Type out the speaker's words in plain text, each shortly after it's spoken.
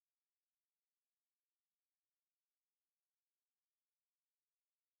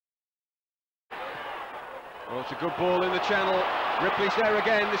Well, it's a good ball in the channel. Ripley's there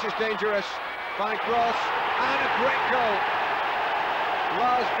again. This is dangerous. Fine cross and a great goal.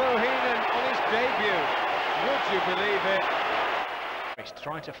 Lars Bohinen on his debut. Would you believe it? He's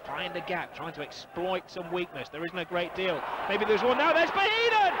trying to find a gap, trying to exploit some weakness. There isn't a great deal. Maybe there's one now. There's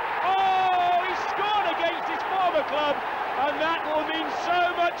Bohinen! Oh, he scored against his former club, and that will mean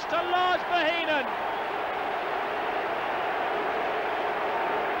so much to Lars Bohinen.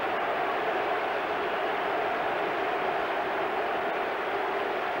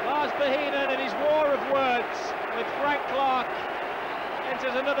 Lars Bohinen and his war of words with Frank Clark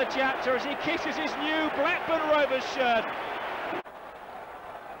enters another chapter as he kisses his new Blackburn Rovers shirt.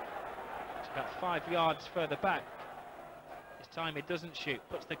 It's about 5 yards further back. This time he doesn't shoot,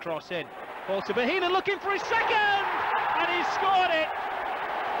 puts the cross in. Ball to Bohinen, looking for his second! And he's scored it!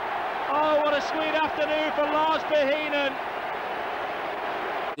 Oh, what a sweet afternoon for Lars Bohinen.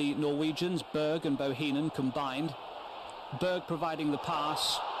 The Norwegians, Berg and Bohinen combined. Berg providing the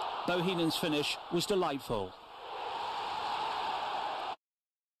pass. Bohinen's finish was delightful.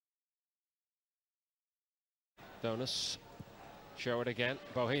 Donis show it again.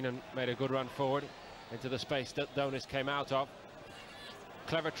 Bohinen made a good run forward into the space that Donis came out of.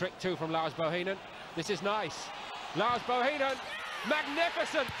 Clever trick too from Lars Bohinen. This is nice. Lars Bohinen,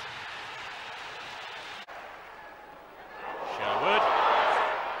 magnificent! Sherwood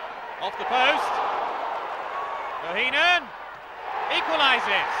off the post. Bohinen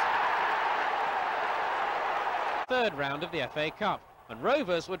equalises. Third round of the FA Cup, and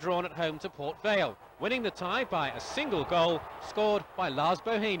Rovers were drawn at home to Port Vale, winning the tie by a single goal scored by Lars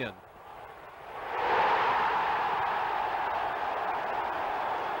Bohinen.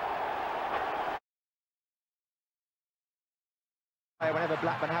 Whenever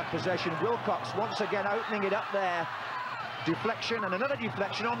Blackburn have possession, Wilcox once again opening it up there. Deflection and another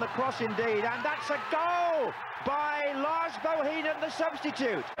deflection on the cross indeed, and that's a goal by Lars Bohinen, the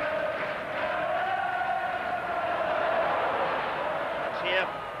substitute. Here,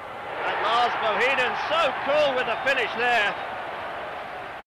 and Lars Bohinen so cool with the finish there.